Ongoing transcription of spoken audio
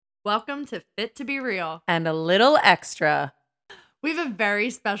Welcome to Fit to Be Real. And a little extra. We have a very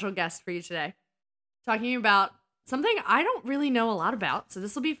special guest for you today. Talking about something I don't really know a lot about, so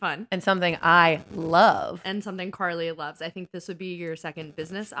this will be fun. And something I love. And something Carly loves. I think this would be your second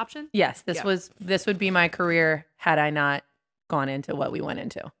business option. Yes, this would be my career had I not gone into what we went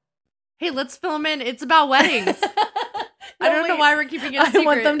into. Hey, let's film in. It's about weddings. I don't know why we're keeping it a secret. I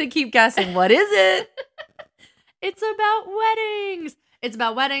want them to keep guessing. What is it? It's about weddings. It's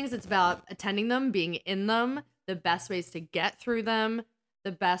about weddings. It's about attending them, being in them, the best ways to get through them,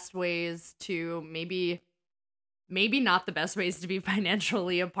 the best ways to maybe not the best ways to be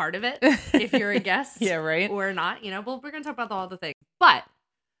financially a part of it if you're a guest. Yeah, right. Or not, well, we're going to talk about all the things. But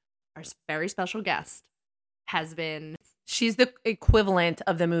our very special guest has been... She's the equivalent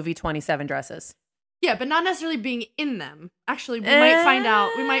of the movie 27 Dresses. Yeah, but not necessarily being in them. Actually, we might find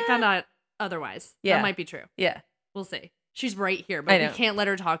out otherwise. Yeah. That might be true. Yeah. We'll see. She's right here, but we can't let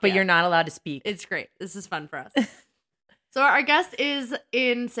her talk yet. But you're not allowed to speak. It's great. This is fun for us. So our guest is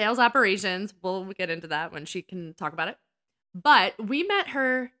in sales operations. We'll get into that when she can talk about it. But we met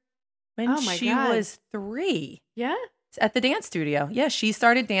her when she was 3. Yeah? At the dance studio. Yeah, she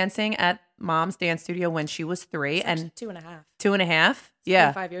started dancing at Mom's dance studio when she was 3. It's and 2.5. 2.5?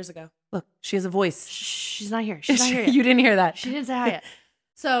 Yeah. 5 years ago. Look, she has a voice. She's not here. She's not here yet. You didn't hear that. She didn't say hi yet.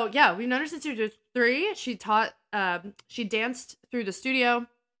 So, yeah, we've known her since she was 3. She she danced through the studio,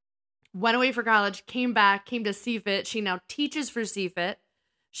 went away for college, came back, came to CFIT. She now teaches for CFIT.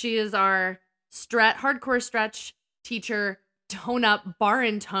 She is our hardcore stretch teacher, tone up, bar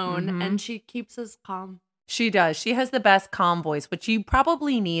and tone, and she keeps us calm. She does. She has the best calm voice, which you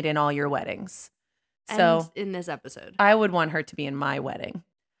probably need in all your weddings. So and in this episode, I would want her to be in my wedding.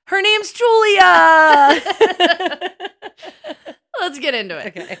 Her name's Julia. Let's get into it.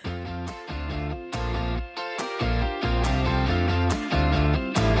 Okay.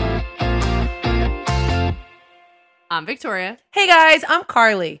 I'm Victoria. Hey guys, I'm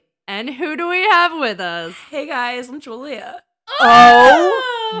Carly. And who do we have with us? Hey guys, I'm Julia.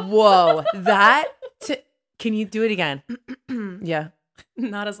 Oh, whoa. Can you do it again? Yeah.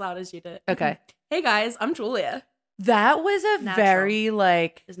 Not as loud as you did. Okay. Hey guys, I'm Julia. That was a Natural. very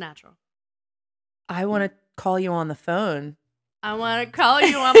It's natural. I want to call you on the phone. I want to call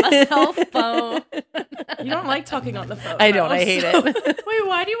you on my cell phone. You don't like talking on the phone. I don't. I hate it. Wait,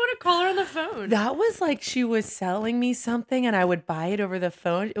 why do you want to call her on the phone? That was like she was selling me something and I would buy it over the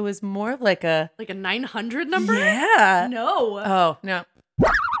phone. It was more of like a 900 number? Yeah. No. Oh, no.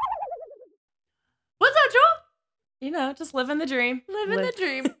 What's up, Joel? Just living the dream. Living the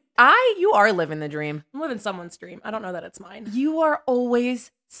dream. You are living the dream. I'm living someone's dream. I don't know that it's mine. You are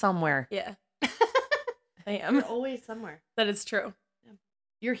always somewhere. Yeah. I am. You're always somewhere. That is true.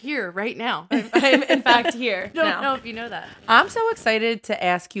 You're here right now. I'm in fact here. Don't know if you know that. I'm so excited to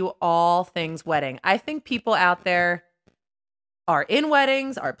ask you all things wedding. I think people out there are in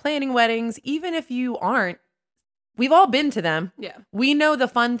weddings, are planning weddings. Even if you aren't, we've all been to them. Yeah. We know the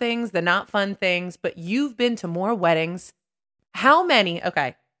fun things, the not fun things, but you've been to more weddings. How many?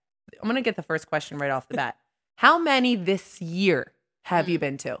 Okay. I'm going to get the first question right off the bat. How many this year have you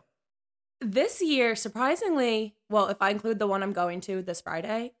been to? This year, surprisingly, well, if I include the one I'm going to this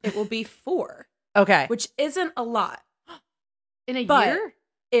Friday, it will be 4. Okay. Which isn't a lot. In a But year?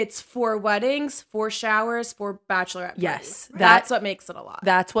 It's 4 weddings, 4 showers, 4 bachelorette Yes. parties. That's what makes it a lot.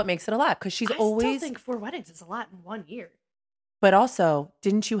 That's what makes it a lot because she's I always. still think 4 weddings is a lot in 1 year. But also,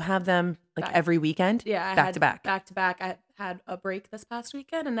 didn't you have them every weekend? Yeah. Back to back. Back to back. I had a break this past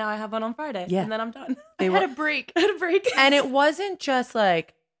weekend and now I have one on Friday. Yeah. And then I'm done. I had a break. I had a break. And it wasn't just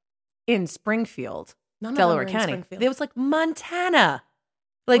like in Springfield, None of Delaware them were in County. Springfield. It was like Montana.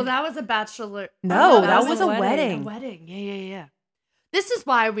 Like, Well, that was a bachelor. no, Oh, that was a wedding. A wedding. Yeah. This is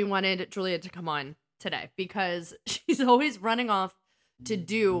why we wanted Julia to come on today, because she's always running off to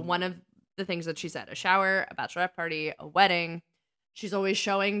do one of the things that she said: a shower, a bachelorette party, a wedding. She's always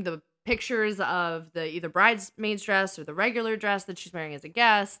showing the pictures of the either bridesmaid's dress or the regular dress that she's wearing as a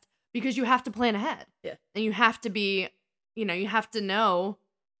guest, because you have to plan ahead. Yeah. And you have to be, you have to know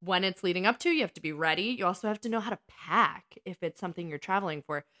when it's leading up to. You have to be ready. You also have to know how to pack if it's something you're traveling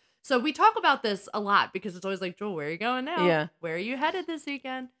for. So we talk about this a lot because it's always like, Joel, where are you going now? Yeah. Where are you headed this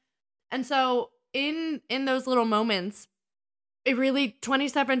weekend? And so in those little moments, it really,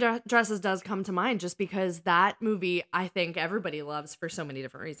 27 Dresses does come to mind, just because that movie, I think everybody loves for so many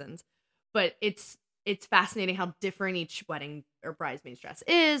different reasons. But it's fascinating how different each wedding or bridesmaid's dress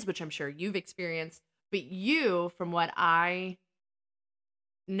is, which I'm sure you've experienced. But you, from what I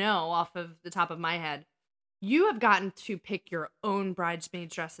know off of the top of my head, you have gotten to pick your own bridesmaid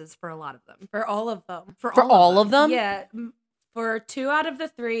dresses for a lot of them. For all of them. For all of them? Yeah. For 2 out of the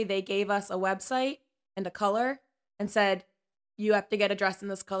 3, they gave us a website and a color and said, you have to get a dress in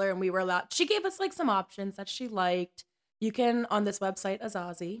this color. And we were allowed. She gave us like some options that she liked. You can, on this website,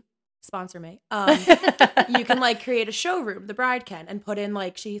 Azazi, sponsor me. You can like create a showroom, the bride can, and put in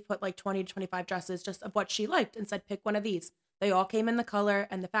like, she put like 20 to 25 dresses just of what she liked and said, pick one of these. They all came in the color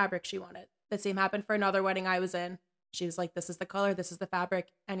and the fabric she wanted. The same happened for another wedding I was in. She was like, this is the color, this is the fabric,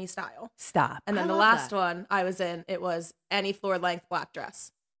 any style. Stop. And then I the love last that. one I was in, it was any floor length black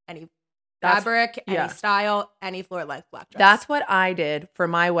dress, any That's- fabric, yeah. any style, any floor length black dress. That's what I did for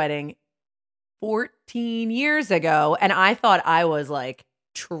my wedding 14 years ago. And I thought I was like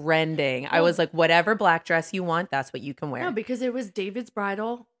trending. I Well- was like, whatever black dress you want, that's what you can wear. No, because it was David's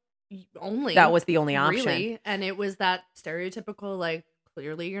bridal only. That was the only option. Really. And it was that stereotypical, like,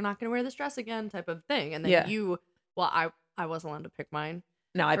 clearly you're not going to wear this dress again type of thing. And then Yeah. I wasn't allowed to pick mine.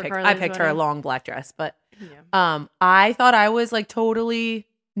 No, I For picked Carly's her a wedding? long black dress, but Yeah. I thought I was like totally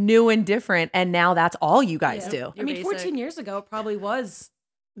new and different, and now that's all you guys Yeah. do. You're I mean, basic. 14 years ago, it probably was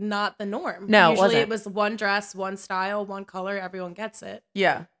not the norm. No, it Usually wasn't. it was one dress, one style, one color, everyone gets it.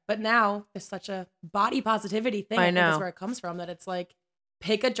 Yeah. But now there's such a body positivity thing. I think know. is where it comes from, that it's like,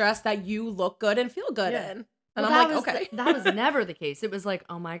 pick a dress that you look good and feel good Yeah. in. And Well, I'm that like, was okay. that was never the case. It was like,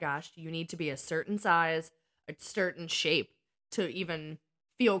 oh my gosh, you need to be a certain size, a certain shape to even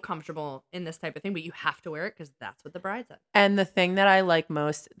feel comfortable in this type of thing. But you have to wear it because that's what the bride said. And the thing that I like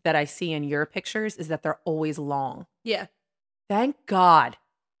most that I see in your pictures is that they're always long. Yeah. Thank God.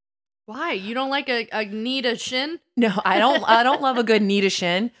 Why? You don't like a Nita shin? No, I don't love a good Nita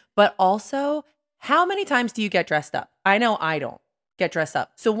shin, but also how many times do you get dressed up? I know I don't get dressed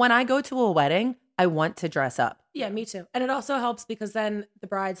up. So when I go to a wedding, I want to dress up Yeah, me too. And it also helps because then the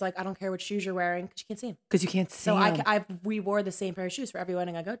bride's like, I don't care what shoes you're wearing because you can't see them. because you can't see So them. we wore the same pair of shoes for every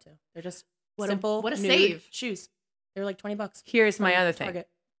wedding I go to. They're just What a- simple, what a nude save. shoes. They're like $20. Here's my from other thing. Target.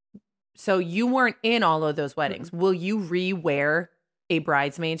 So you weren't in all of those weddings. Will you re-wear a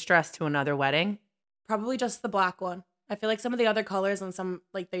bridesmaid's dress to another wedding? Probably just the black one. I feel like some of the other colors and some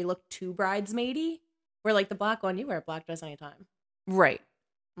like they look too bridesmaidy. Where like the black one, you wear a black dress anytime. Right.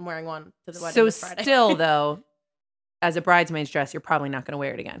 I'm wearing one to the wedding So this Friday. still though, as a bridesmaid's dress, you're probably not going to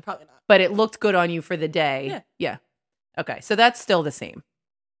wear it again. Probably not. But it looked good on you for the day. Yeah. Yeah. Okay. So that's still the same.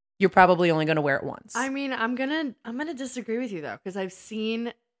 You're probably only going to wear it once. I mean, I'm gonna disagree with you though, because I've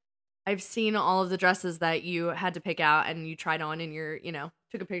seen all of the dresses that you had to pick out and you tried on in your,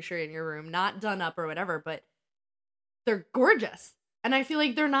 took a picture in your room, not done up or whatever, but they're gorgeous. And I feel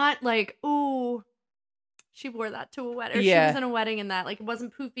like they're not like, ooh, she wore that to a wedding. Or Yeah. she was in a wedding and that, like, it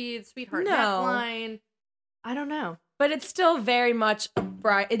wasn't poofy, sweetheart No. neckline. I don't know. But it's still very much a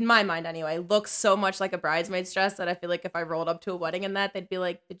bride, in my mind anyway, looks so much like a bridesmaid's dress that I feel like if I rolled up to a wedding in that, they'd be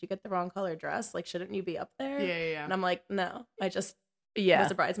like, did you get the wrong color dress? Like, shouldn't you be up there? Yeah. And I'm like, no, I just yeah.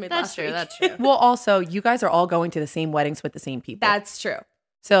 was a bridesmaid That's last true. week. That's true. Well, also, you guys are all going to the same weddings with the same people. That's true.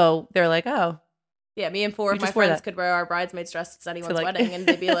 So they're like, oh, Yeah, me and 4 You of my just wear friends that. could wear our bridesmaids dresses to anyone's like- wedding, and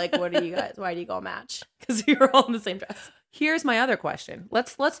they'd be like, "What are you guys? Why do you go match? Because you're all in the same dress." here's my other question.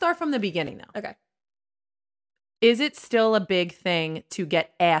 Let's start from the beginning now. Okay. Is it still a big thing to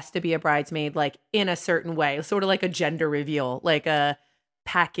get asked to be a bridesmaid, like in a certain way, sort of like a gender reveal, like a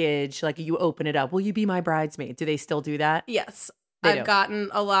package, like you open it up? Will you be my bridesmaid? Do they still do that? Yes, They I've do. gotten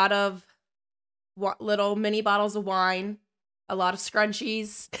a lot of little mini bottles of wine, a lot of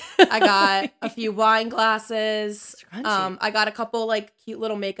scrunchies. I got a few wine glasses. Scrunchy. I got a couple like cute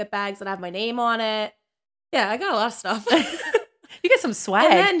little makeup bags that have my name on it. Yeah, I got a lot of stuff. You get some swag.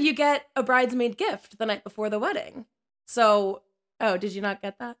 And then you get a bridesmaid gift the night before the wedding. So, oh, did you not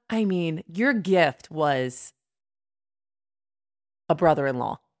get that? I mean, your gift was a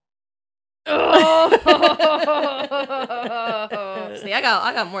brother-in-law. See, I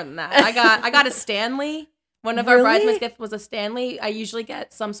got more than that. I got a Stanley. One of our Really? bridesmaids' gift was a Stanley. I usually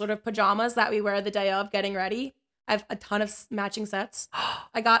get some sort of pajamas that we wear the day of getting ready. I have a ton of matching sets.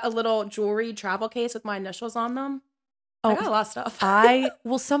 I got a little jewelry travel case with my initials on them. I got a lot of stuff.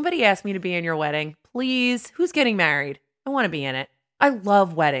 Will somebody ask me to be in your wedding? Please. Who's getting married? I want to be in it. I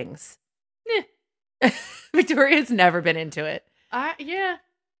love weddings. Victoria's never been into it. Yeah,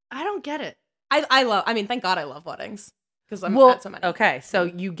 I don't get it. I mean, thank God I love weddings because I'm Well, at so many. okay, so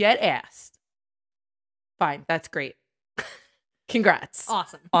you get asked. Fine, that's great. Congrats.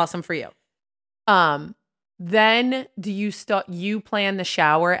 Awesome for you. Then do you plan the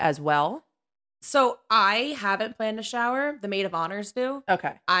shower as well? So I haven't planned a shower. The maid of honors do.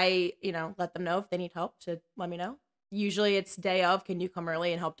 Okay. I, let them know if they need help to let me know. Usually it's day of. Can you come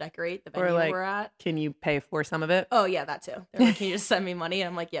early and help decorate the venue like- we're at? Can you pay for some of it? Oh yeah, that too. They're like, can you just send me money? And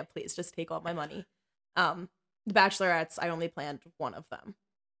I'm like, yeah, please just take all my money. The Bachelorettes, I only planned one of them.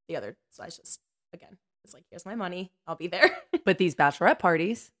 The other, so I just, again, it's like, here's my money. I'll be there. But these bachelorette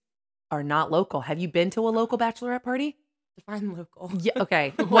parties are not local. Have you been to a local bachelorette party? Define local. Yeah.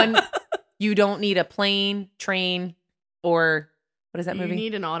 Okay. One, you don't need a plane, train, or what is that movie? You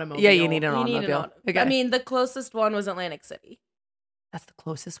need an automobile. Yeah, you need an automobile. Okay. I mean, the closest one was Atlantic City. That's the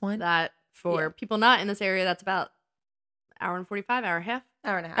closest one? That for people not in this area, that's about hour and 45, hour and a half.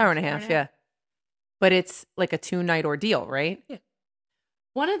 Hour and a half. Hour and a half, yeah. But it's like a 2-night ordeal, right? Yeah.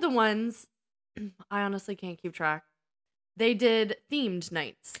 One of the ones, I honestly can't keep track. They did themed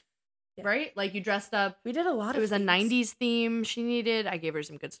nights, right? Like you dressed up. We did a lot of It was themes. a 90s theme she needed. I gave her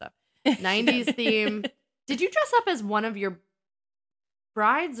some good stuff. 90s theme. Did you dress up as one of your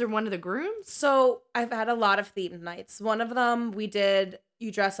brides or one of the grooms? So I've had a lot of themed nights. One of them we did,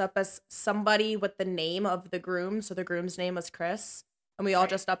 you dress up as somebody with the name of the groom. So the groom's name was Chris. And we all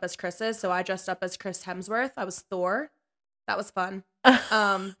dressed up as Chris's. So I dressed up as Chris Hemsworth. I was Thor. That was fun.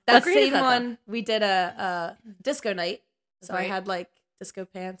 That grade is same that, one, we did a disco night. So I Right. had like disco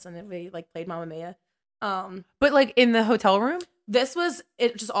pants and then we like played Mamma Mia. But like in the hotel room? This was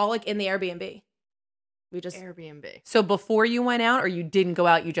it just all like in the Airbnb. We just Airbnb. So before you went out or you didn't go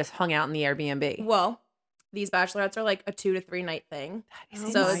out, you just hung out in the Airbnb? well, these bachelorettes are like a 2 to 3 night thing. Oh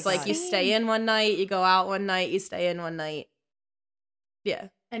So my it's like God. you stay in one night, you go out one night, you stay in one night. Yeah.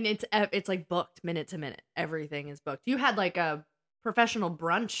 And it's like booked minute to minute. Everything is booked. You had like a professional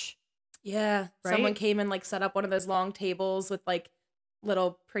brunch. Yeah. Right? Someone came and like set up one of those long tables with like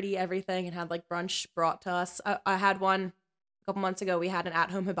little pretty everything and had like brunch brought to us. I had one a couple months ago. We had an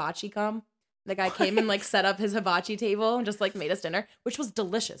at-home hibachi come. The guy came and like set up his hibachi table and just like made us dinner, which was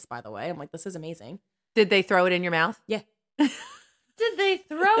delicious, by the way. I'm like, this is amazing. Did they throw it in your mouth? Yeah. Did they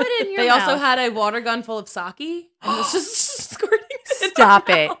throw it in your They mouth? also had a water gun full of sake and was just squirting it in Stop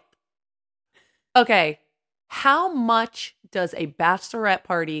our it. mouth. Okay. How much does a bachelorette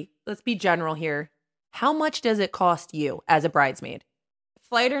party, let's be general here, how much does it cost you as a bridesmaid?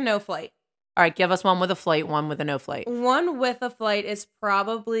 Flight or no flight? All right, give us one with a flight, one with a no flight. One with a flight is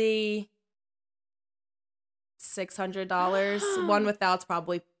probably $600. One without's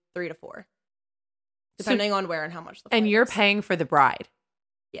probably $300 to $400, depending on where and how much the flight And you're is. paying for the bride.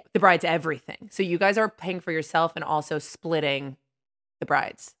 Yeah. The bride's everything. So you guys are paying for yourself and also splitting the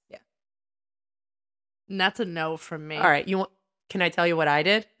brides. Yeah. And that's a no from me. All right, can I tell you what I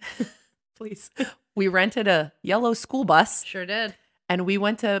did? Please. We rented a yellow school bus Sure did. and we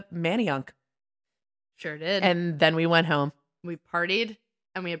went to Manayunk Sure did. and then we went home. we partied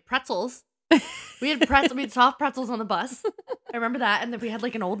and we had pretzels. We had soft pretzels on the bus. I remember that. And then we had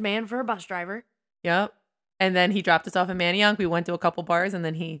like an old man for a bus driver. Yep. And then he dropped us off in Manayunk. We went to a couple bars and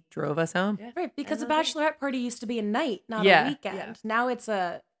then he drove us home. Yeah. Right, because a And that's it. bachelorette party used to be a night, not Yeah. a weekend. Yeah. Now it's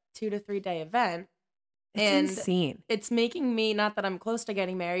a 2 to 3 day event. It's And insane. it's making me, not that I'm close to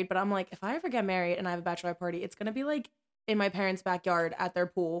getting married, but I'm like, if I ever get married and I have a bachelorette party, it's going to be like in my parents' backyard at their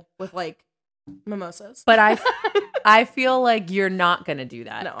pool with like mimosas. But I feel like you're not going to do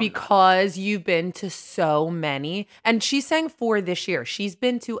that No, I'm not. because you've been to so many. And she's saying 4 this year. She's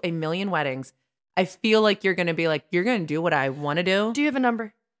been to a million weddings. I feel like you're going to be like, you're going to do what I want to do. Do you have a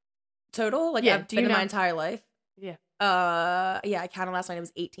number? Total? Like, Yeah, I've do been you in my know? entire life? Yeah. Yeah, I counted last night. It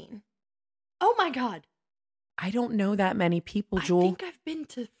was 18. Oh my God. I don't know that many people, I Jewel. think I've been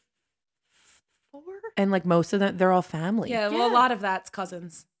to 4. And like most of them, they're all family. Yeah, well, a Yeah. lot of that's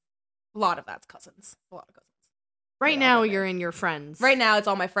cousins. A lot of cousins. Right Yeah, now, I'll get you're in your friends. Right now, it's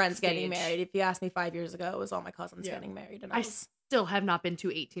all my friends getting Stage. married. If you asked me 5 years ago, it was all my cousins Yeah. getting married. And I I was, still have not been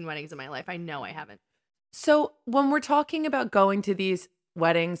to 18 weddings in my life. I know I haven't. So when we're talking about going to these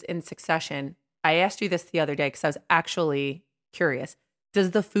weddings in succession, I asked you this the other day because I was actually curious.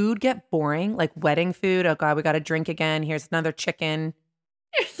 Does the food get boring? Like wedding food? Oh God, we got to drink again. Here's another chicken.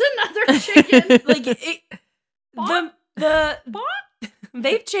 There's another chicken. like, it, Bot? the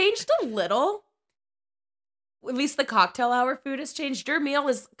they've changed a little. At least the cocktail hour food has changed. Your meal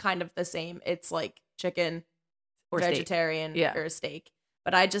is kind of the same. It's like chicken Or steak. vegetarian Yeah. or steak.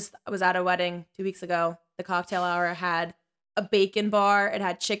 But I was at a wedding 2 weeks ago. The cocktail hour had a bacon bar. It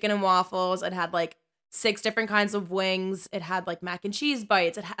had chicken and waffles. It had like 6 different kinds of wings. It had like mac and cheese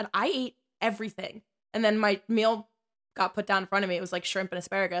bites. I ate everything. And then my meal got put down in front of me. It was like shrimp and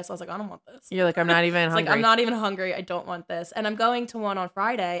asparagus. I was like, I don't want this. You're like, I'm not even It's hungry. like, I'm not even hungry. I don't want this. And I'm going to one on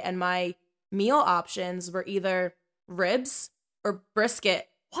Friday, and my meal options were either ribs or brisket.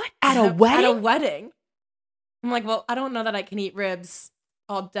 What? At a wedding? At a wedding. I'm like, well, I don't know that I can eat ribs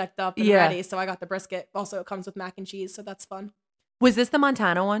all decked up and Yeah. ready. So I got the brisket. Also, it comes with mac and cheese, so that's fun. Was this the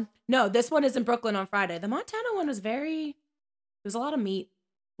Montana one? No, this one is in Brooklyn on Friday. The Montana one was it was a lot of meat.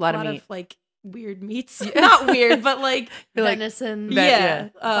 A lot of meat. Like weird meats. Not weird, but like venison, yeah,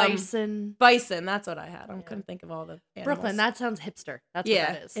 bison. Bison. That's what I had. I couldn't think of all the animals. Brooklyn. That sounds hipster. That's what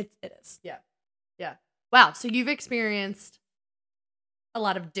that is. It is. Yeah. Wow. So you've experienced a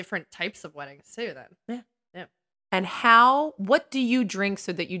lot of different types of weddings too, then. Yeah. And what do you drink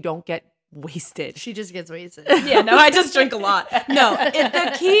so that you don't get wasted? She just gets wasted. Yeah, no, I just drink a lot. No,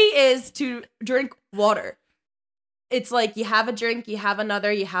 the key is to drink water. It's like you have a drink, you have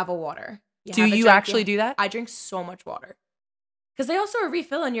another, you have a water. Do you actually do that? I drink so much water. Because they also are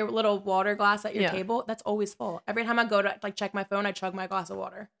refilling your little water glass at your table. That's always full. Every time I go to like check my phone, I chug my glass of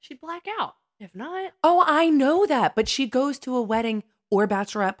water. She'd black out. If not. Oh, I know that. But she goes to a wedding or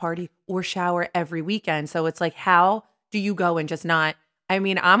bachelorette party or shower every weekend. So it's like, how do you go and just not? I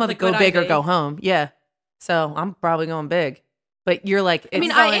mean, I'm a go big or go home. Yeah. So I'm probably going big. But you're like, I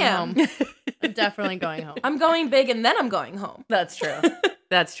mean, I am. Home. I'm definitely going home. I'm going big and then I'm going home. That's true.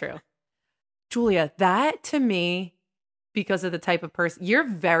 That's true. Julia, that to me, because of the type of person, you're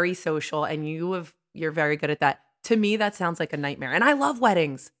very social and you're very good at that. To me, that sounds like a nightmare. And I love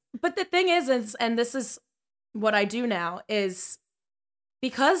weddings. But the thing is, and this is what I do now, is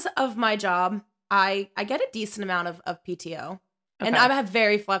because of my job, I get a decent amount of PTO. Okay. And I have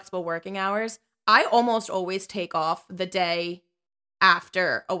very flexible working hours. I almost always take off the day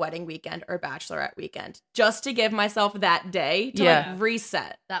after a wedding weekend or bachelorette weekend just to give myself that day to like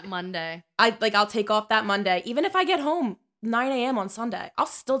reset. That Monday. I'll take off that Monday. Even if I get home 9 a.m. on Sunday, I'll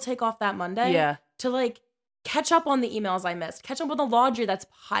still take off that Monday to like catch up on the emails I missed, catch up on the laundry that's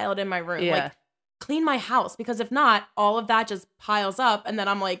piled in my room, like clean my house. Because if not, all of that just piles up and then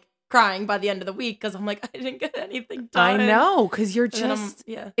I'm like crying by the end of the week because I'm like, I didn't get anything done. I know, because you're just,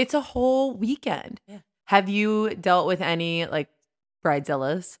 it's a whole weekend. Yeah. Have you dealt with any like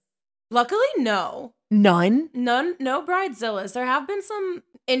bridezillas? Luckily, no. None? No bridezillas. There have been some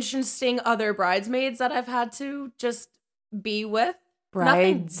interesting other bridesmaids that I've had to just be with.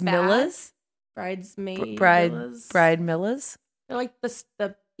 Bridesmillas? Bridesmaids. Bridemillas? They're like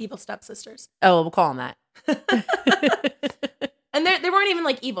the evil stepsisters. Oh, we'll call them that. And they weren't even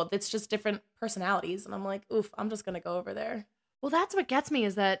like evil. It's just different personalities. And I'm like, oof, I'm just going to go over there. Well, that's what gets me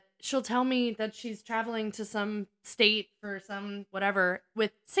is that she'll tell me that she's traveling to some state for some whatever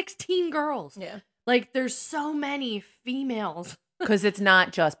with 16 girls. Yeah. Like there's so many females. Because it's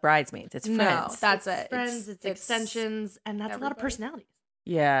not just bridesmaids. It's friends. No, that's it. Friends, it's extensions. And that's everybody. A lot of personalities.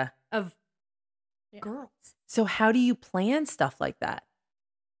 Yeah. Of girls. So how do you plan stuff like that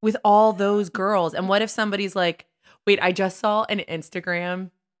with all those girls? And what if somebody's like, wait, I just saw an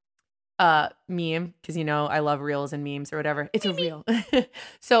Instagram meme, because you know I love reels and memes or whatever. It's a reel.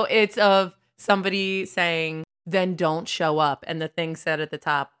 So it's of somebody saying, then don't show up. And the thing said at the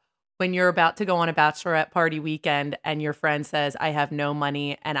top, when you're about to go on a bachelorette party weekend and your friend says, I have no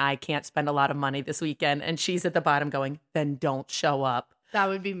money and I can't spend a lot of money this weekend. And she's at the bottom going, then don't show up. That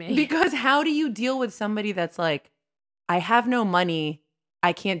would be me. Because how do you deal with somebody that's like, I have no money,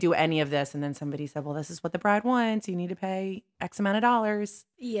 I can't do any of this. And then somebody said, well, this is what the bride wants. You need to pay X amount of dollars.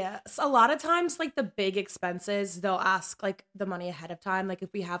 Yeah. So a lot of times, like the big expenses, they'll ask like the money ahead of time. Like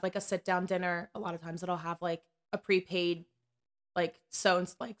if we have like a sit down dinner, a lot of times it'll have like a prepaid, like so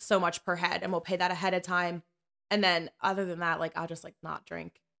much per head. And we'll pay that ahead of time. And then other than that, like I'll just like not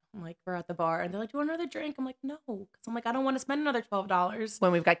drink. I'm like, we're at the bar. And they're like, do you want another drink? I'm like, no. Because I'm like, I don't want to spend another $12.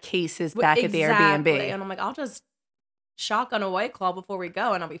 When we've got cases back at the Airbnb. And I'm like, I'll just shotgun a White Claw before we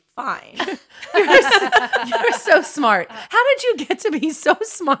go and I'll be fine. You're so smart. How did you get to be so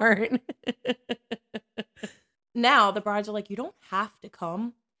smart? Now the brides are like, you don't have to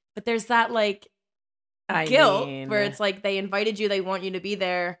come. But there's that like guilt where it's like they invited you, they want you to be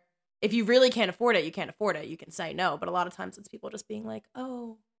there. If you really can't afford it, you can't afford it. You can say no. But a lot of times it's people just being like,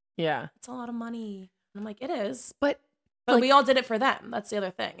 oh, yeah, it's a lot of money. And I'm like, it is. But like, we all did it for them. That's the other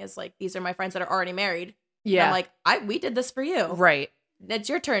thing is like, these are my friends that are already married. Yeah. And I'm like, we did this for you. Right. It's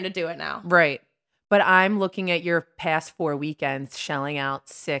your turn to do it now. Right. But I'm looking at your past 4 weekends, shelling out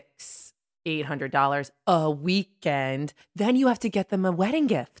 $600-800 a weekend. Then you have to get them a wedding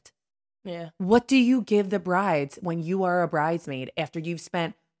gift. Yeah. What do you give the brides when you are a bridesmaid after you've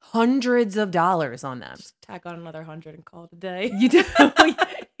spent hundreds of dollars on them? Just tack on another 100 and call it a day. You do.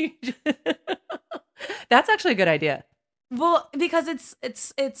 That's actually a good idea. Well, because it's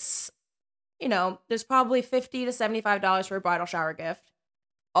you know, there's probably $50 to $75 for a bridal shower gift.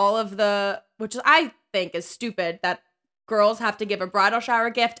 All of which I think is stupid that girls have to give a bridal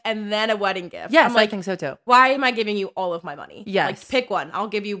shower gift and then a wedding gift. Yes, I think so too. Why am I giving you all of my money? Yes. Like pick one. I'll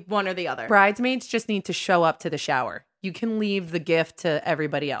give you one or the other. Bridesmaids just need to show up to the shower. you can leave the gift to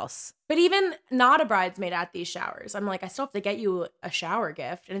everybody else. But even not a bridesmaid at these showers, I'm like, I still have to get you a shower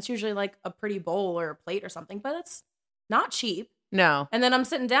gift. And it's usually like a pretty bowl or a plate or something, but it's not cheap. No. And then I'm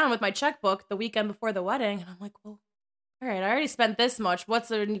sitting down with my checkbook the weekend before the wedding, and I'm like, well, all right, I already spent this much.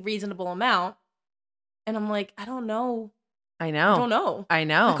 What's a reasonable amount? And I'm like, I don't know. I know. I don't know. I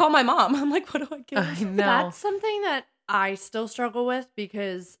know. I call my mom. I'm like, what do I give? I know. That's something that I still struggle with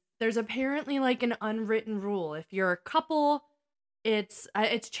because there's apparently like an unwritten rule. If you're a couple, it's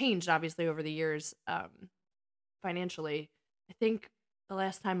changed obviously over the years financially. I think the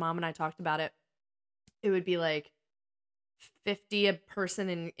last time Mom and I talked about it, it would be like $50 a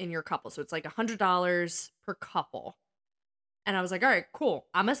person in your couple. So it's like $100 per couple. And I was like, all right, cool.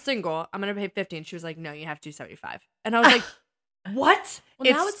 I'm a single. I'm going to pay $50. And she was like, no, you have to do $75. And I was like, what?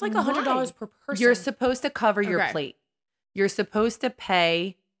 Well, now it's like $100 per person. You're supposed to cover your Okay. plate. You're supposed to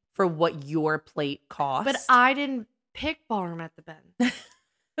pay for what your plate costs. But I didn't pick Ballroom at the Bend.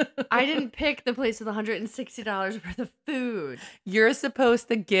 I didn't pick the place with $160 worth of food. You're supposed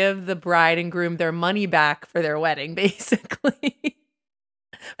to give the bride and groom their money back for their wedding, basically.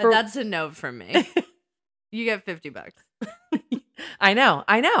 That's a no from me. You get $50. I know.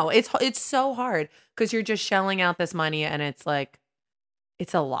 It's so hard because you're just shelling out this money and it's like,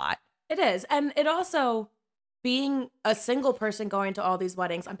 it's a lot. It is. And it also, being a single person going to all these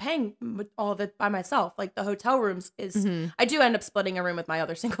weddings, I'm paying all of it by myself. Like the hotel rooms is, I do end up splitting a room with my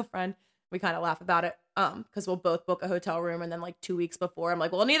other single friend. We kind of laugh about it because we'll both book a hotel room. And then like 2 weeks before, I'm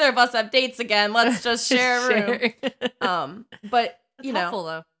like, well, neither of us have dates again. Let's just share a room. But, you know, helpful,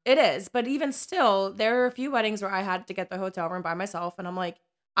 though. it is. But even still, there are a few weddings where I had to get the hotel room by myself. And I'm like,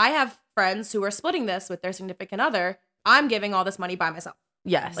 I have friends who are splitting this with their significant other. I'm giving all this money by myself.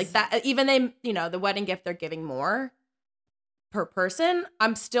 Yes. Like that, even they, you know, the wedding gift, they're giving more per person.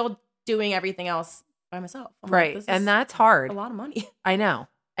 I'm still doing everything else by myself. I'm like, Right. this And is that's hard. a lot of money. I know.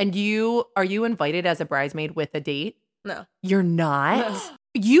 And are you invited as a bridesmaid with a date? No. You're not? No.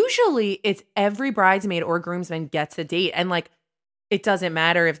 Usually it's every bridesmaid or groomsman gets a date. And like, it doesn't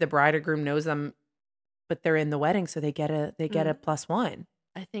matter if the bride or groom knows them, but they're in the wedding. So they get a +1.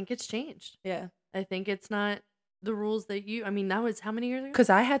 I think it's changed. Yeah. I think it's not the rules that that was how many years ago? Because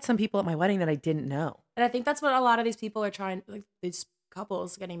I had some people at my wedding that I didn't know. And I think that's what a lot of these people are trying, like these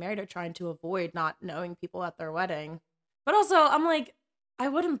couples getting married are trying to avoid, not knowing people at their wedding. But also, I'm like, I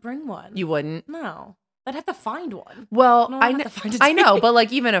wouldn't bring one. You wouldn't? No. I'd have to find one. Well, No, I have know, to find a I know, date. but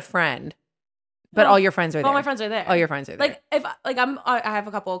like even a friend. But No. all your friends are there. All my friends are there. All your friends are there. Like if like I have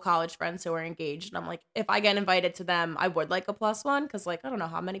a couple of college friends who are engaged, and I'm like, if I get invited to them, I would like a +1 because like I don't know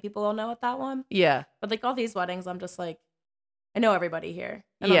how many people I'll know at that one. Yeah. But like all these weddings, I'm just like, I know everybody here.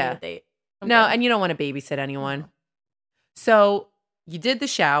 I don't Yeah. need a date. I'm No, good. and you don't want to babysit anyone. So you did the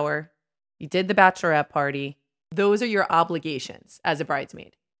shower, you did the bachelorette party. Those are your obligations as a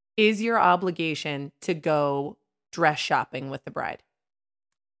bridesmaid. Is your obligation to go dress shopping with the bride?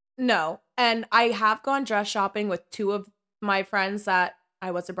 No. And I have gone dress shopping with two of my friends that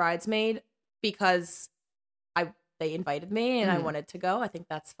I was a bridesmaid because they invited me and I wanted to go. I think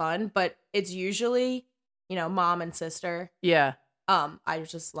that's fun. But it's usually, you know, mom and sister. Yeah. I was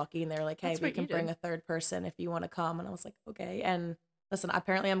just lucky and they were like, hey, That's we what can you bring did. a third person if you want to come. And I was like, okay. And listen,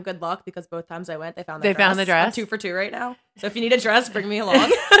 apparently I'm good luck because both times I went, they found They found the dress? I'm 2 for 2 right now. So if you need a dress, bring me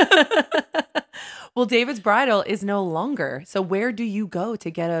along. Well, David's Bridal is no longer. So where do you go to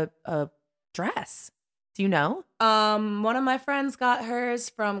get a dress? Do you know? One of my friends got hers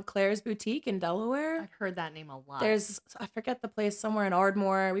from Claire's Boutique in Delaware. I've heard that name a lot. I forget the place, somewhere in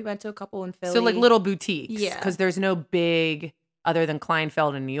Ardmore. We went to a couple in Philly. So like little boutiques. Yeah. Because there's no big, other than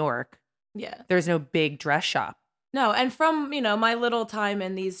Kleinfeld in New York, Yeah. there's no big dress shop. No, and from, you know, my little time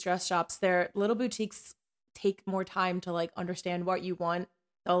in these dress shops, their little boutiques take more time to like understand what you want.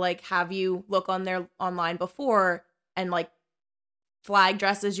 They'll like have you look on their online before and like flag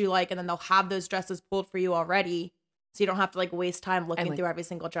dresses you like, and then they'll have those dresses pulled for you already. So you don't have to like waste time looking like- through every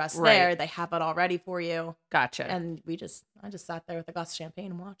single dress Right. there. They have it all ready for you. Gotcha. And I just sat there with a glass of champagne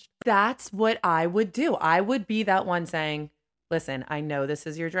and watched. That's what I would do. I would be that one saying, listen, I know this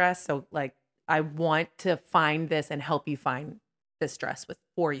is your dress. So like, I want to find this and help you find this dress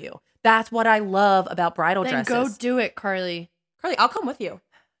for you. That's what I love about bridal then dresses. go do it, Carly. Carly, I'll come with you.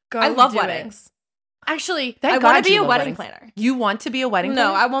 Go I love do it. weddings. Actually, Thank I God want to be you a love wedding weddings. planner. You want to be a wedding No,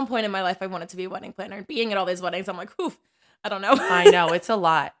 planner? at one point in my life, I wanted to be a wedding planner. And being at all these weddings, I'm like, oof, I don't know. I know. It's a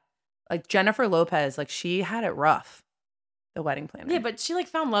lot. Like Jennifer Lopez, like she had it rough, the wedding planner. Yeah, but she like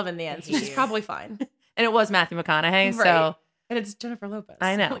found love in the end, so she's Yeah. probably fine. And it was Matthew McConaughey. Right. So And it's Jennifer Lopez.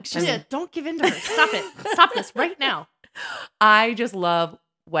 I know. Like, she's yeah, don't give in to her. Stop it. Stop this right now. I just love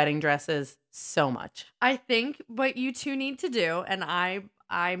wedding dresses so much. I think what you two need to do, and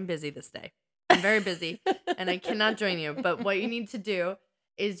I'm busy this day. I'm very busy and I cannot join you. But what you need to do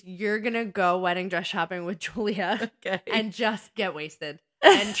is you're going to go wedding dress shopping with Julia and just get wasted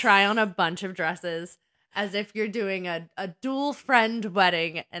and try on a bunch of dresses as if you're doing a dual friend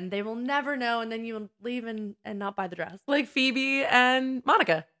wedding and they will never know. And then you'll leave and not buy the dress. Like Phoebe and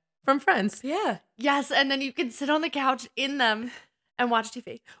Monica from Friends. Yeah. Yes. And then you can sit on the couch in them and watch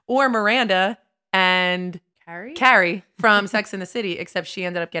TV. Or Miranda and Carrie from Sex and the City, except she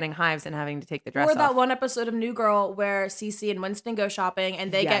ended up getting hives and having to take the dress off. Or that one episode of New Girl where Cece and Winston go shopping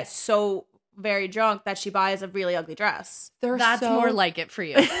and they get so very drunk that she buys a really ugly dress. That's more like it for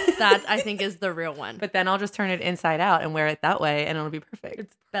you. That I think is the real one. But then I'll just turn it inside out and wear it that way and it'll be perfect.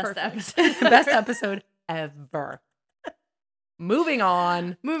 It's best perfect. episode. Best episode ever. Moving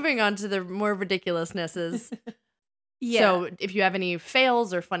on to the more ridiculousnesses. Yeah. So if you have any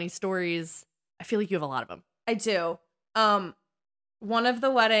fails or funny stories, I feel like you have a lot of them. I do. One of the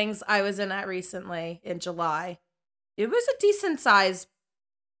weddings I was in at recently in July, it was a decent sized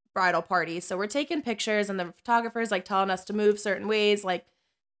bridal party. So we're taking pictures and the photographer's like telling us to move certain ways. Like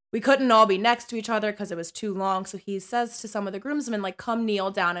we couldn't all be next to each other because it was too long. So he says to some of the groomsmen, like, come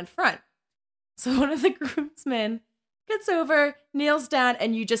kneel down in front. So one of the groomsmen gets over, kneels down,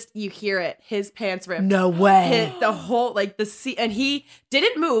 and you hear it. His pants ripped. No way. Hit the whole, like, the seat. And he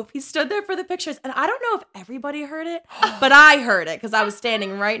didn't move. He stood there for the pictures. And I don't know if everybody heard it, but I heard it because I was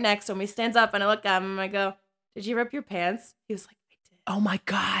standing right next to him. He stands up and I look at him and I go, did you rip your pants? He was like, I did. Oh my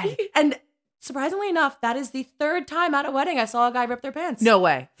God. And surprisingly enough, that is the third time at a wedding I saw a guy rip their pants. No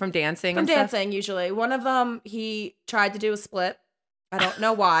way. From dancing From and stuff? dancing, usually. One of them, he tried to do a split. I don't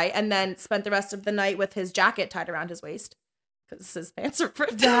know why. And then spent the rest of the night with his jacket tied around his waist. Because his pants are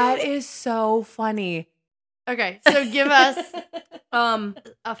ripped. That is so funny. Okay, so give us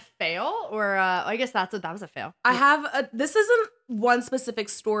a fail, or I guess that was a fail. I have this isn't one specific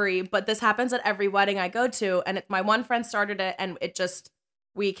story, but this happens at every wedding I go to, and my one friend started it, and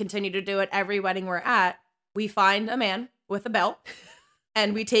we continue to do it every wedding we're at. We find a man with a belt,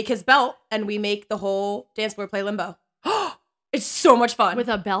 and we take his belt, and we make the whole dance floor play limbo. It's so much fun. With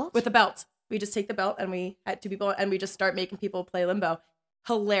a belt? With a belt. We just take the belt and we had two people and we just start making people play limbo.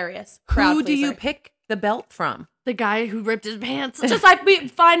 Hilarious. Who do you pick the belt from? The guy who ripped his pants. Just like we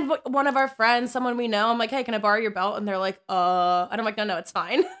find one of our friends, someone we know. I'm like, hey, can I borrow your belt? And they're like, And I'm like, no, it's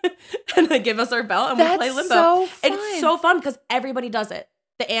fine. And they give us our belt and we play limbo. So fun. It's so fun because everybody does it.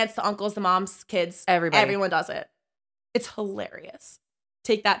 The aunts, the uncles, the moms, kids. Everyone does it. It's hilarious.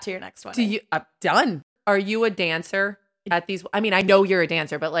 Take that to your next one. Done. Are you a dancer at these? I mean, I know you're a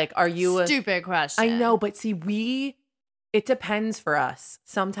dancer, but like, are you Stupid question. I know, but see, it depends for us.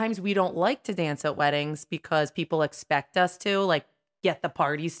 Sometimes we don't like to dance at weddings because people expect us to, like, get the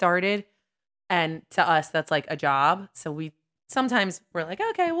party started. And to us, that's like a job. So sometimes we're like,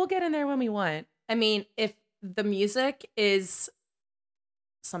 okay, we'll get in there when we want. I mean, if the music is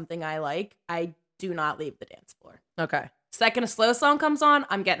something I like, I do not leave the dance floor. Okay. Second a slow song comes on,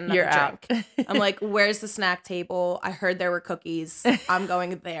 I'm getting another drink. Out. I'm like, where's the snack table? I heard there were cookies. I'm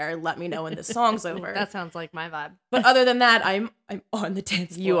going there. Let me know when the song's over. That sounds like my vibe. But other than that, I'm on the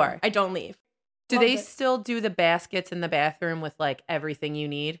dance floor. You are. I don't leave. Do they still do the baskets in the bathroom with like everything you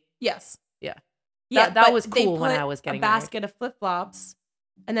need? Yes. Yeah. Yeah, that was cool when I was getting a basket of flip-flops,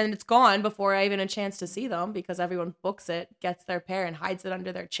 and then it's gone before I even a chance to see them because everyone books it, gets their pair, and hides it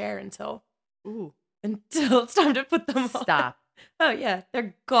under their chair until it's time to put them on. Stop. Oh, yeah.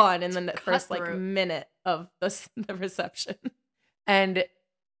 They're gone in the first like minute of the reception. And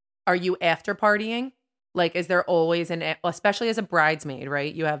are you after partying? Like, is there always especially as a bridesmaid,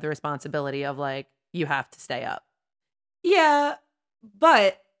 right? You have the responsibility of like, you have to stay up. Yeah.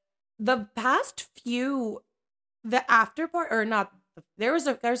 But the past few, the after part, or not, there's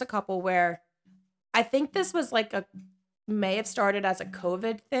a couple where I think this was like may have started as a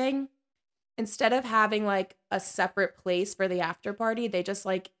COVID thing. Instead of having like a separate place for the after party, they just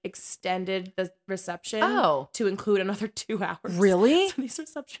like extended the reception to include another 2 hours. Really? So these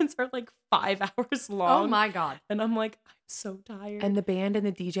receptions are like 5 hours long. Oh my God. And I'm like, I'm so tired. And the band and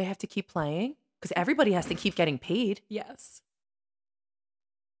the DJ have to keep playing? Because everybody has to keep getting paid. Yes.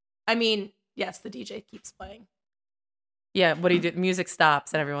 I mean, yes, the DJ keeps playing. Yeah, what do you do? Music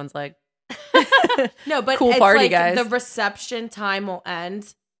stops and everyone's like, no, but cool it's party, like guys. The reception time will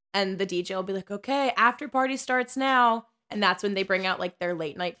end. And the DJ will be like, okay, after party starts now. And that's when they bring out like their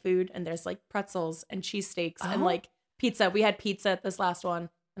late night food. And there's like pretzels and cheesesteaks and like pizza. We had pizza at this last one.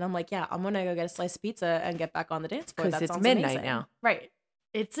 And I'm like, yeah, I'm going to go get a slice of pizza and get back on the dance floor. Because it's midnight amazing. now. Right.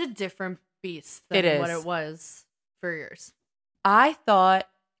 It's a different beast than what it was for years. I thought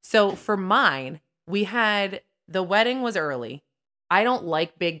So for mine, the wedding was early. I don't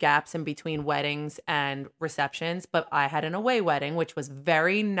like big gaps in between weddings and receptions, but I had an away wedding, which was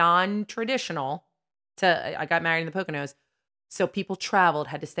very non-traditional. I got married in the Poconos. So people traveled,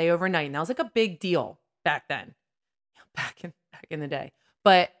 had to stay overnight. And that was like a big deal back then, back in the day.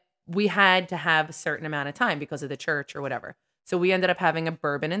 But we had to have a certain amount of time because of the church or whatever. So we ended up having a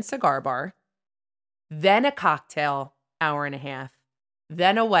bourbon and cigar bar, then a cocktail hour and a half,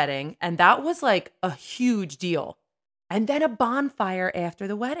 then a wedding. And that was like a huge deal. And then a bonfire after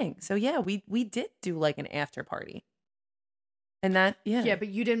the wedding. So yeah, we did do like an after party. And that, yeah. Yeah, but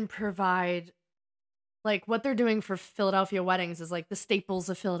you didn't provide, like, what they're doing for Philadelphia weddings is like the staples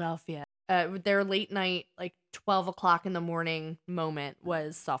of Philadelphia. Their late night, like 12 o'clock in the morning moment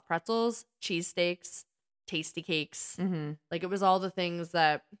was soft pretzels, cheesesteaks, tasty cakes. Mm-hmm. Like, it was all the things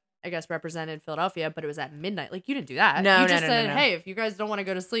that I guess represented Philadelphia, but it was at midnight. Like, you didn't do that. No, you no, just no, said, no. hey, if you guys don't want to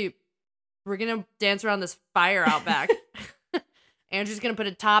go to sleep, we're going to dance around this fire out back. Andrew's going to put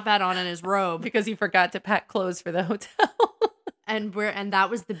a top hat on in his robe. Because he forgot to pack clothes for the hotel. And that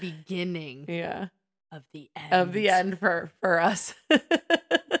was the beginning Yeah. of the end. Of the end for us.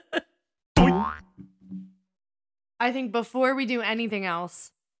 I think before we do anything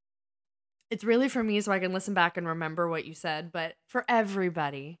else, it's really for me so I can listen back and remember what you said, but for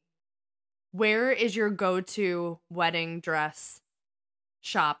everybody, where is your go-to wedding dress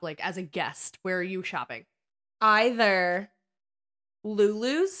shop? Like, as a guest, where are you shopping? Either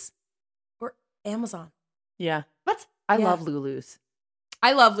Lulu's or Amazon. Yeah. What? I Yeah. love Lulu's.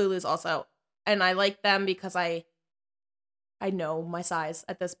 I love Lulu's also. And I like them because I know my size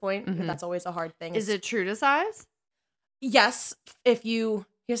at this point. Mhm. That's always a hard thing. Is it true to size? Yes.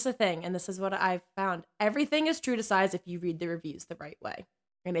 Here's the thing, and this is what I've found. Everything is true to size if you read the reviews the right way.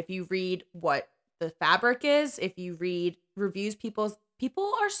 And if you read what the fabric is, if you read reviews, people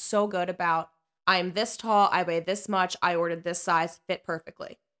are so good about, I'm this tall, I weigh this much, I ordered this size, fit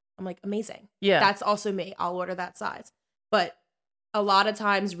perfectly. I'm like, amazing. Yeah. That's also me. I'll order that size. But a lot of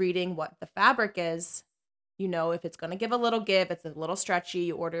times reading what the fabric is, you know, if it's going to give a little give, it's a little stretchy,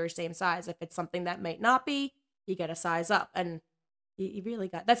 you order your same size. If it's something that might not be, you get a size up. And you really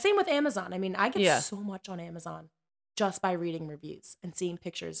got that. Same with Amazon. I mean, I get so much on Amazon just by reading reviews and seeing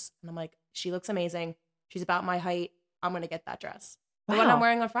pictures. And I'm like, she looks amazing. She's about my height. I'm going to get that dress. The one I'm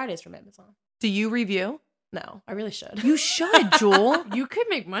wearing on Fridays from Amazon. Do you review? No, I really should. You should, Jewel. You could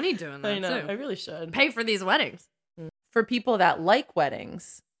make money doing that, I know. too. I really should. Pay for these weddings. For people that like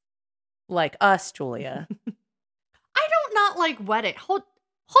weddings, like us, Julia. I don't not like wedding. Hold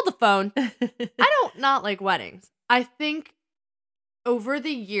the phone. I don't not like weddings. I think over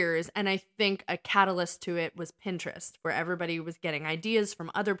the years, and I think a catalyst to it was Pinterest, where everybody was getting ideas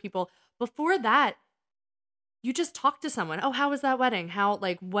from other people. Before that, you just talked to someone. Oh, how was that wedding? How,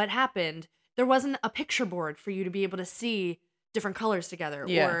 like, what happened? There wasn't a picture board for you to be able to see different colors together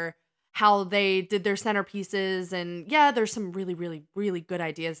or how they did their centerpieces. And yeah, there's some really, really, really good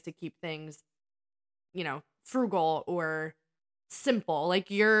ideas to keep things, you know, frugal or simple.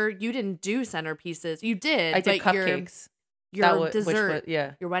 Like you didn't do centerpieces. You did. I did but cupcakes. Your dessert,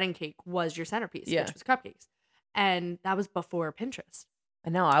 yeah. your wedding cake was your centerpiece, Yeah. which was cupcakes. And that was before Pinterest. I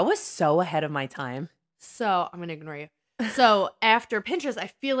know. I was so ahead of my time. So I'm going to ignore you. So after Pinterest, I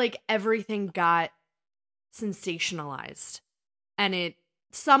feel like everything got sensationalized. And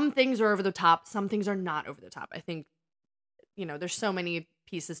some things are over the top. Some things are not over the top. I think, you know, there's so many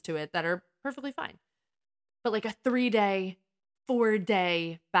pieces to it that are perfectly fine. But like a 3-day,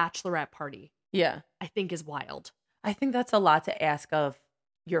 4-day bachelorette party, Yeah. I think is wild. I think that's a lot to ask of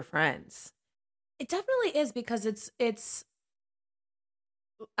your friends. It definitely is because it's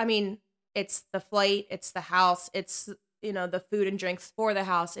I mean, it's the flight, it's the house, it's, you know, the food and drinks for the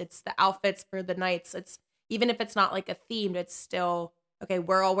house, it's the outfits for the nights. It's even if it's not like a themed, it's still okay,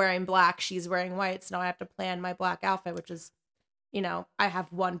 we're all wearing black, she's wearing white, so now I have to plan my black outfit, which is, you know, I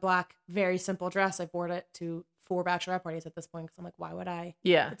have one black, very simple dress. I've worn it to 4 bachelorette parties at this point because I'm like, why would I?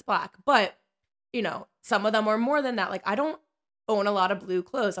 Yeah. It's black. But, you know, some of them are more than that. Like, I don't own a lot of blue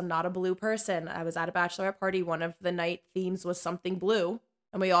clothes. I'm not a blue person. I was at a bachelorette party. One of the night themes was something blue,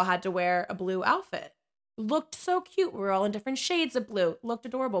 and we all had to wear a blue outfit. Looked so cute. We were all in different shades of blue. Looked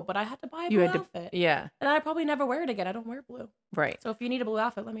adorable, but I had to buy a blue outfit. Yeah. And I probably never wear it again. I don't wear blue. Right. So if you need a blue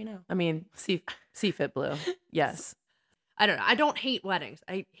outfit, let me know. I mean, see fit blue. Yes. I don't know. I don't hate weddings.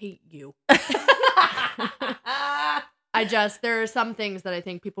 I hate you. There are some things that I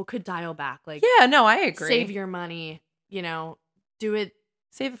think people could dial back. Like, Yeah, no, I agree. save your money, you know, do it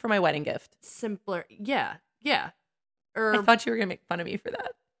Save it for my wedding gift. simpler. Yeah. Yeah. I Or thought you were going to make fun of me for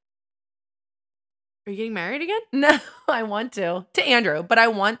that. Are you getting married again? No, I want to Andrew, but I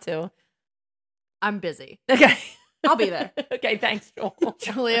want to. I'm busy. Okay. I'll be there. Okay, thanks, Joel.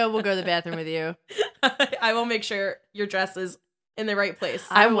 Julia will go to the bathroom with you. I will make sure your dress is in the right place.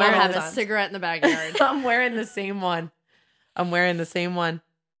 I will wearing have this a on. cigarette in the backyard. I'm wearing the same one.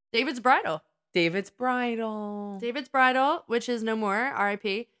 David's bridal. David's bridal. David's bridal, which is no more,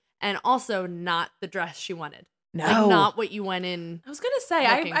 R.I.P. And also not the dress she wanted. No. Like, not what you went in. I was gonna say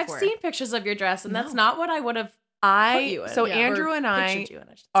Looking I've for. seen pictures of your dress, and that's No. not what I would have put you in. So Yeah. Andrew Or and I pictured you in,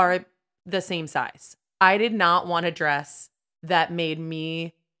 I should say. are the same size. I did not want a dress that made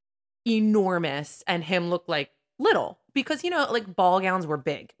me enormous and him look like little because, like ball gowns were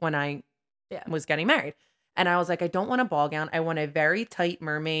big when I was getting married. And I was like, I don't want a ball gown. I want a very tight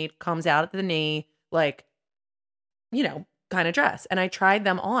mermaid, comes out at the knee, like, kind of dress. And I tried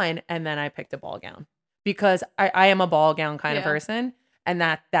them on and then I picked a ball gown because I am a ball gown kind of person. And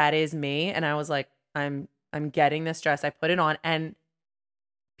that is me. And I was like, I'm getting this dress. I put it on and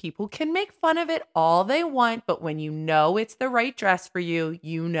people can make fun of it all they want, but when you know it's the right dress for you,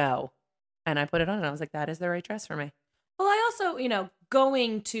 you know. And I put it on and I was like, that is the right dress for me. Well, I also,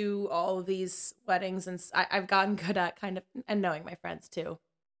 going to all of these weddings, and I've gotten good at kind of, and knowing my friends too,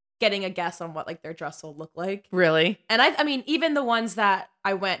 getting a guess on what like their dress will look like. Really? And I mean, even the ones that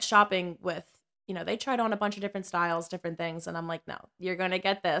I went shopping with, they tried on a bunch of different styles, different things. And I'm like, no, you're going to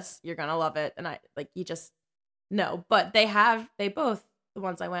get this. You're going to love it. And you just know. But they both, the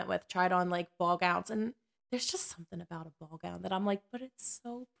ones I went with, tried on like ball gowns. And there's just something about a ball gown that I'm like, but it's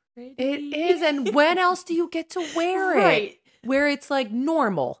so pretty. It is. And when else do you get to wear Right. it? Where it's like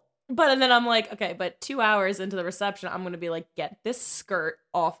normal. And then I'm like, okay, but 2 hours into the reception, I'm going to be like, get this skirt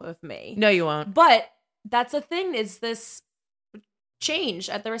off of me. No, you won't. But that's the thing, is this change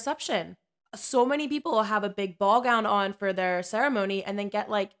at the reception. So many people will have a big ball gown on for their ceremony and then get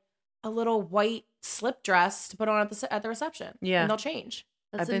like a little white slip dress to put on at the reception. Yeah. And they'll change.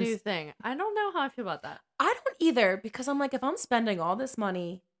 That's a new thing. I don't know how I feel about that. I don't either, because I'm like, if I'm spending all this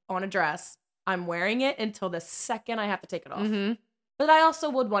money on a dress, I'm wearing it until the second I have to take it off. Mm-hmm. But I also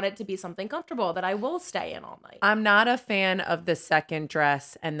would want it to be something comfortable that I will stay in all night. I'm not a fan of the second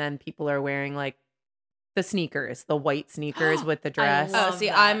dress and then people are wearing like the sneakers, the white sneakers with the dress. love See,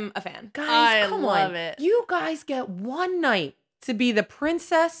 that. I'm a fan. Guys, I come love on. it. You guys get one night to be the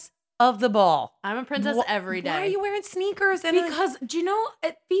princess of the ball. I'm a princess every day. Why are you wearing sneakers? And Because, do you know,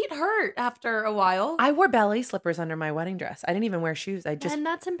 feet hurt after a while. I wore ballet slippers under my wedding dress. I didn't even wear shoes. And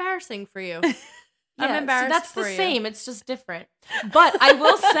that's embarrassing for you. Yeah, I'm embarrassed so that's for the you. same. It's just different. But I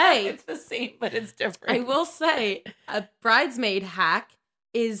will say, it's the same, but it's different. I will say, a bridesmaid hack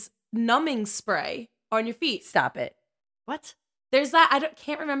is numbing spray on your feet. Stop it. What? There's that,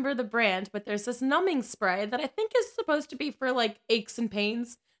 can't remember the brand, but there's this numbing spray that I think is supposed to be for like aches and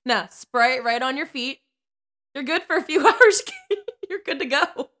pains. Nah, spray it right on your feet. You're good for a few hours. You're good to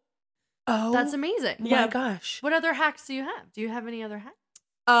go. Oh, That's amazing. my gosh. What other hacks do you have? Do you have any other hacks?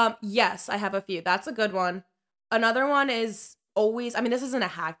 Yes, I have a few. That's a good one. Another one is always, I mean, this isn't a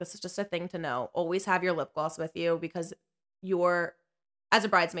hack. This is just a thing to know. Always have your lip gloss with you, because as a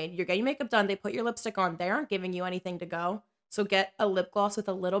bridesmaid, you're getting makeup done. They put your lipstick on. They aren't giving you anything to go. So get a lip gloss with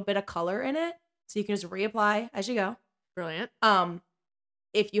a little bit of color in it, so you can just reapply as you go. Brilliant.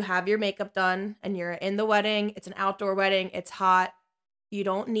 If you have your makeup done and you're in the wedding, it's an outdoor wedding, it's hot, you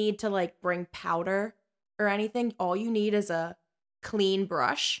don't need to like bring powder or anything. All you need is a clean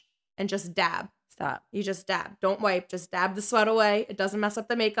brush and just dab. Stop. You just dab. Don't wipe. Just dab the sweat away. It doesn't mess up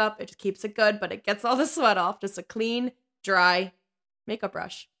the makeup. It just keeps it good, but it gets all the sweat off. Just a clean, dry makeup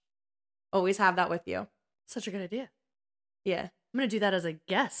brush. Always have that with you. Such a good idea. Yeah. I'm going to do that as a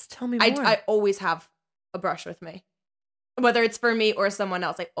guest. Tell me more. I always have a brush with me. Whether it's for me or someone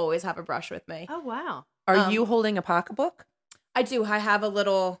else, I always have a brush with me. Oh, wow. Are you holding a pocketbook? I do. I have a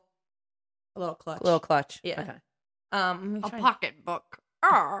little clutch. A little clutch. Yeah. Okay. Let me A try- pocketbook.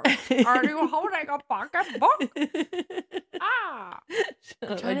 Are you holding a pocketbook?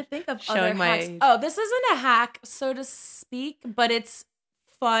 I'm trying to think of Showing other my hacks. age. Oh, this isn't a hack, so to speak, but it's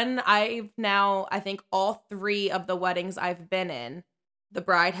fun. I think all 3 of the weddings I've been in, the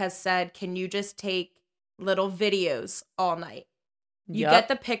bride has said, can you just take little videos all night? You get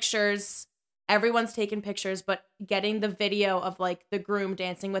the pictures. Everyone's taking pictures, but getting the video of like the groom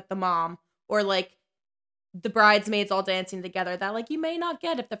dancing with the mom, or like the bridesmaids all dancing together, that like you may not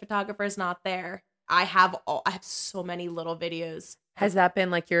get if the photographer's not there. I have so many little videos. Has that been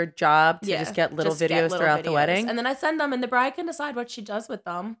like your job to just get little videos throughout the wedding? And then I send them, and the bride can decide what she does with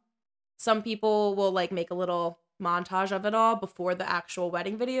them. Some people will like make a little montage of it all before the actual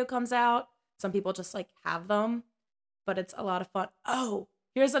wedding video comes out. Some people just like have them, but it's a lot of fun. Oh,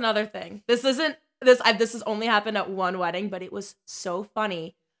 here's another thing. This isn't This has only happened at one wedding, but it was so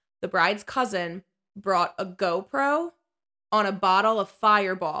funny. The bride's cousin brought a GoPro on a bottle of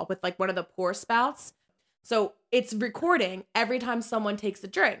Fireball with like one of the pour spouts. So it's recording every time someone takes a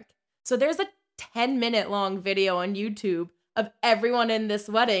drink. So there's a 10-minute long video on YouTube of everyone in this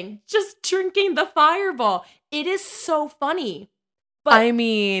wedding just drinking the Fireball. It is so funny. But I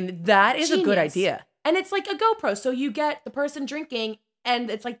mean, that is a good genius. idea. And it's like a GoPro. So you get the person drinking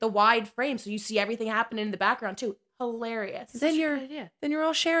and it's like the wide frame. So you see everything happening in the background too. Hilarious. Then you're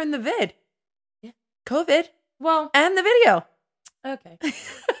all sharing the vid. Yeah. COVID. Well, And the video. okay.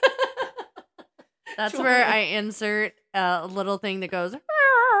 That's where I insert a little thing that goes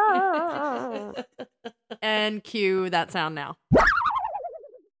and cue that sound now.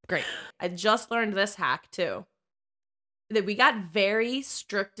 Great. I just learned this hack too. That we got very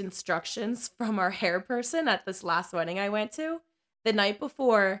strict instructions from our hair person at this last wedding I went to. The night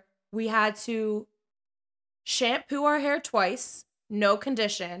before, we had to shampoo our hair twice, no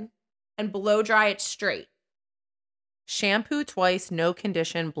condition, and blow dry it straight. Shampoo twice, no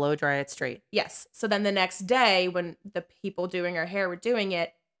condition, blow dry it straight. Yes. So then the next day, when the people doing our hair were doing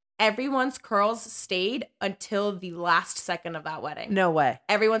it, everyone's curls stayed until the last second of that wedding. No way.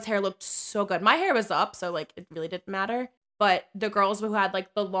 Everyone's hair looked so good. My hair was up, so like it really didn't matter. But the girls who had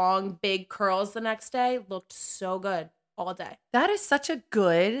like the long, big curls the next day looked so good all day. That is such a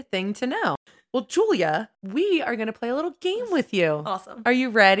good thing to know. Well, Julia, we are going to play a little game with you. Awesome. Are you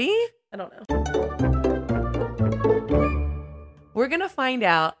ready? I don't know. We're going to find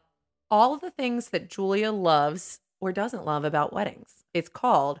out all of the things that Julia loves or doesn't love about weddings. It's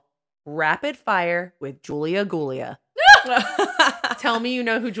called Rapid Fire with Julia Gulia. Tell me you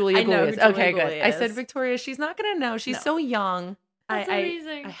know who Julia I know Gulia who is. Julia Okay, good. Gulia I said is. Victoria, she's not going to know. She's No. so young. That's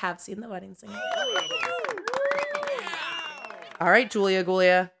amazing. I have seen the wedding singer. All right, Julia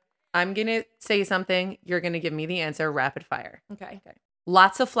Gulia. I'm going to say something. You're going to give me the answer rapid fire. Okay.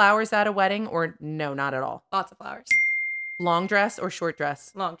 Lots of flowers at a wedding or no, not at all? Lots of flowers. Long dress or short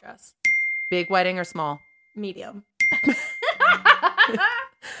dress? Long dress. Big wedding or small? Medium.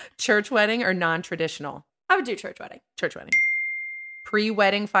 Church wedding or non-traditional? I would do church wedding. Church wedding.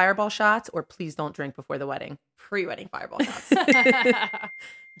 Pre-wedding fireball shots or please don't drink before the wedding? Pre-wedding fireball shots.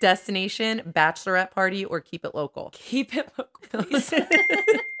 Destination, bachelorette party or keep it local? Keep it local, please.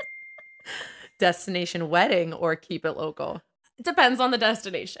 Destination wedding or keep it local? It depends on the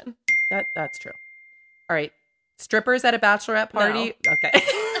destination. That's true. All right. Strippers at a bachelorette party? No. Okay.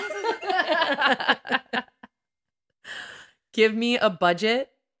 Give me a budget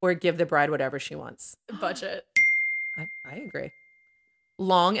or give the bride whatever she wants. Budget. I agree.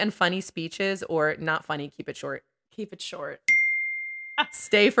 Long and funny speeches or not funny, keep it short. Keep it short.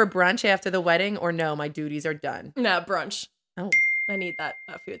 Stay for brunch after the wedding or no, my duties are done. No, brunch. Oh. I need that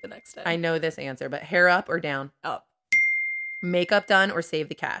food the next day. I know this answer, but hair up or down? Up. Makeup done or save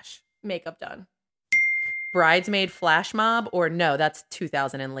the cash? Makeup done. Bridesmaid flash mob or no, that's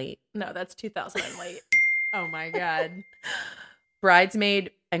 2000 and late. No, that's 2000 and late. Oh my God.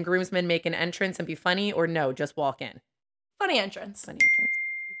 Bridesmaid and groomsmen make an entrance and be funny or no, just walk in. Funny entrance. Funny entrance.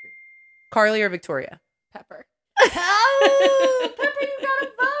 Carly or Victoria? Pepper. Oh, Pepper, you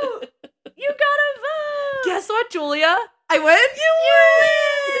gotta vote. You gotta vote. Guess what, Julia? I win?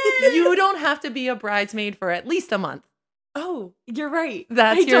 You win! You don't have to be a bridesmaid for at least a month. Oh, you're right.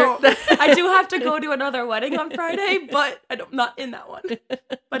 That's I your- don't. I do have to go to another wedding on Friday, but I'm not in that one.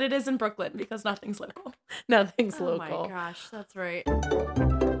 But it is in Brooklyn because nothing's local. Nothing's Oh local. my gosh, that's right.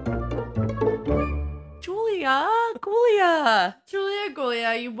 Julia, Julia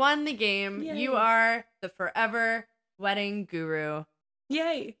Gulia, you won the game. Yay. You are the forever wedding guru.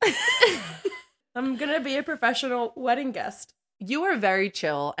 Yay. I'm going to be a professional wedding guest. you are very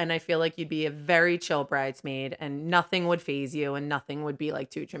chill, and I feel like you'd be a very chill bridesmaid, and nothing would phase you, and nothing would be like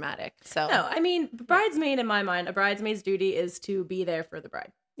too dramatic. So No, I mean, bridesmaid in my mind, a bridesmaid's duty is to be there for the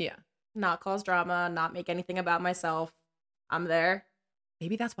bride. yeah, Not cause drama, not make anything about myself. I'm there.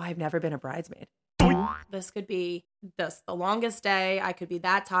 maybe that's why I've never been a bridesmaid. This could be the longest day. I could be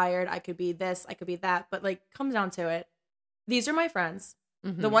that tired. I could be this. I could be that. But like, comes down to it. These are my friends.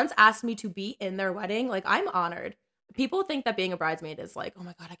 Mhm. The ones asked me to be in their wedding. Like, I'm honored. People think that being a bridesmaid is like, oh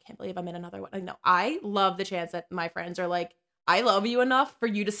my God, I can't believe I'm in another wedding. No, I love the chance that my friends are like, I love you enough for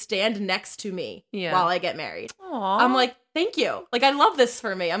you to stand next to me Yeah. while I get married. Aw. I'm like, thank you. Like, I love this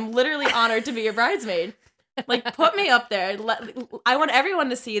for me. I'm literally honored to be a bridesmaid. Like, put me up there. I want everyone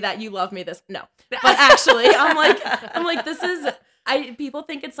to see that you love me. No, but actually, I'm like, this is. People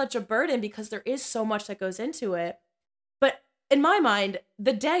think it's such a burden because there is so much that goes into it. But in my mind,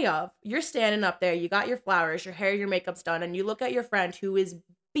 the day of, you're standing up there, you got your flowers, your hair, your makeup's done, and you look at your friend who is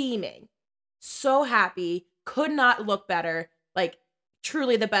beaming, so happy, could not look better, like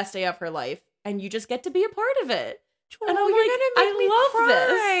truly the best day of her life. And you just get to be a part of it. Oh, And I'm you're like, gonna make me I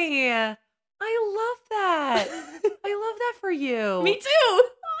cry. I love that. I love that for you. Me too.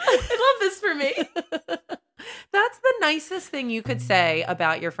 I love this for me. That's the nicest thing you could say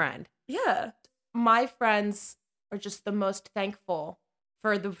about your friend. Yeah. My friends are just the most thankful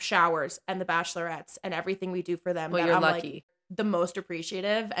for the showers and the bachelorettes and everything we do for them. Well, that you're I'm lucky. like the most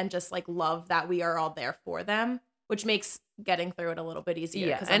appreciative and just like love that we are all there for them, which makes getting through it a little bit easier.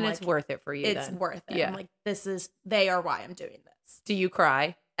 Yeah, and it's worth it for you. It's then. worth it. Yeah. I'm like, they are why I'm doing this. Do you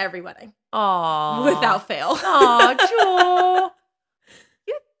cry? Every wedding. Aw. Without fail. Aw, Jewel.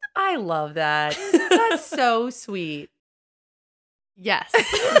 I love that. That's so sweet. Yes.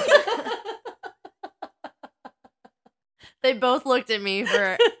 They both looked at me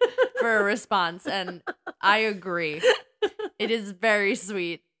for a response, and I agree. It is very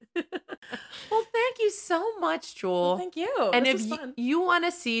sweet. Well, thank you so much, Jewel. Well, thank you. And This if was fun. you want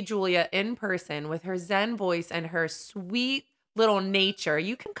to see Julia in person with her Zen voice and her sweet little nature,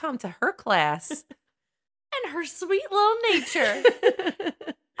 you can come to her class. And her sweet little nature.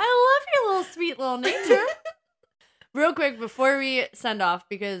 I love your little sweet little nature. Real quick before we send off,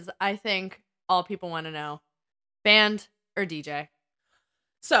 because I think all people want to know, band or DJ?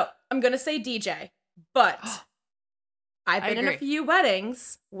 So I'm going to say DJ, but I've been in a agree. few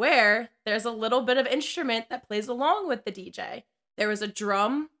weddings where there's a little bit of instrument that plays along with the DJ. There was a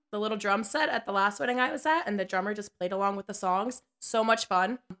drum, the little drum set at the last wedding I was at, and the drummer just played along with the songs. So much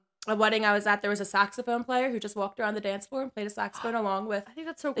fun. A wedding I was at, there was a saxophone player who just walked around the dance floor and played a saxophone along with I think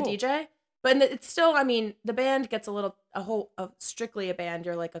that's so the cool. DJ. But it's still, I mean, the band gets strictly a band.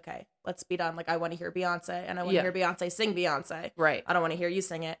 You're like, okay, let's be done. Like, I want to hear Beyonce, and I want to hear Beyonce sing Beyonce. Right. I don't want to hear you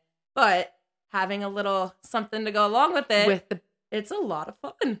sing it. But having a little something to go along with it, it's a lot of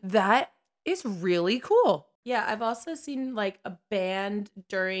fun. That is really cool. Yeah, I've also seen like a band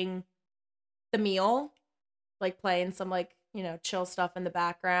during the meal, like playing some like, chill stuff in the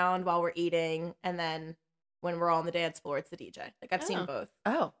background while we're eating. And then when we're all on the dance floor, it's the DJ. Like I've seen both.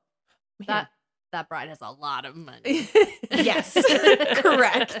 Oh. That bride has a lot of money. Yes,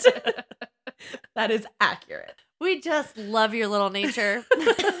 correct. That is accurate. We just love your little nature.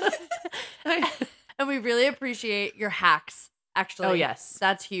 And we really appreciate your hacks, actually. Oh, yes.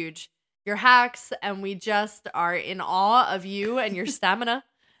 That's huge. Your hacks, and we just are in awe of you and your stamina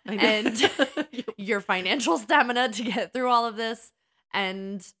and your financial stamina to get through all of this,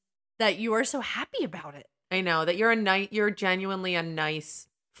 and that you are so happy about it. I know that you're genuinely a nice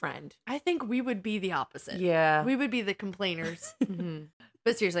friend. I think we would be the opposite. Yeah. We would be the complainers. Mhm.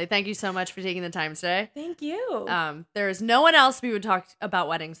 But seriously, thank you so much for taking the time today. Thank you. There is no one else we would talk about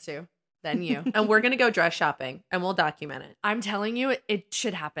weddings to than you. And we're going to go dress shopping and we'll document it. I'm telling you, it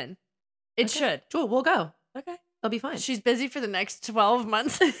should happen. It should. Jewel, we'll go. Okay. It'll be fine. She's busy for the next 12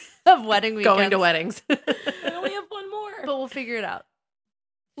 months of wedding weekends. Going to weddings. I only have one more. But we'll figure it out.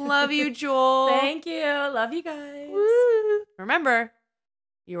 Love you, Jewel. Thank you. Love you guys. Woo. Remember,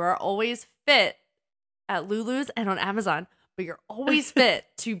 you are always fit at Lulu's and on Amazon, but you're always fit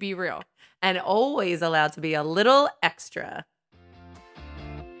to be real. And always allowed to be a little extra.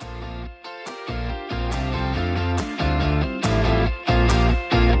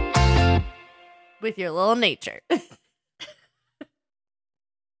 With your little nature.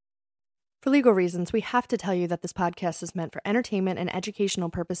 For legal reasons, we have to tell you that this podcast is meant for entertainment and educational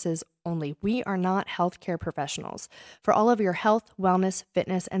purposes only. We are not healthcare professionals. For all of your health, wellness,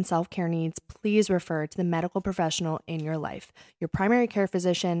 fitness, and self-care needs, please refer to the medical professional in your life. Your primary care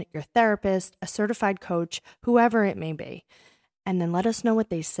physician, your therapist, a certified coach, whoever it may be. And then let us know what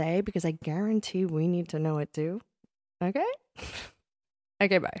they say, because I guarantee we need to know it too. Okay?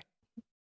 Okay, bye.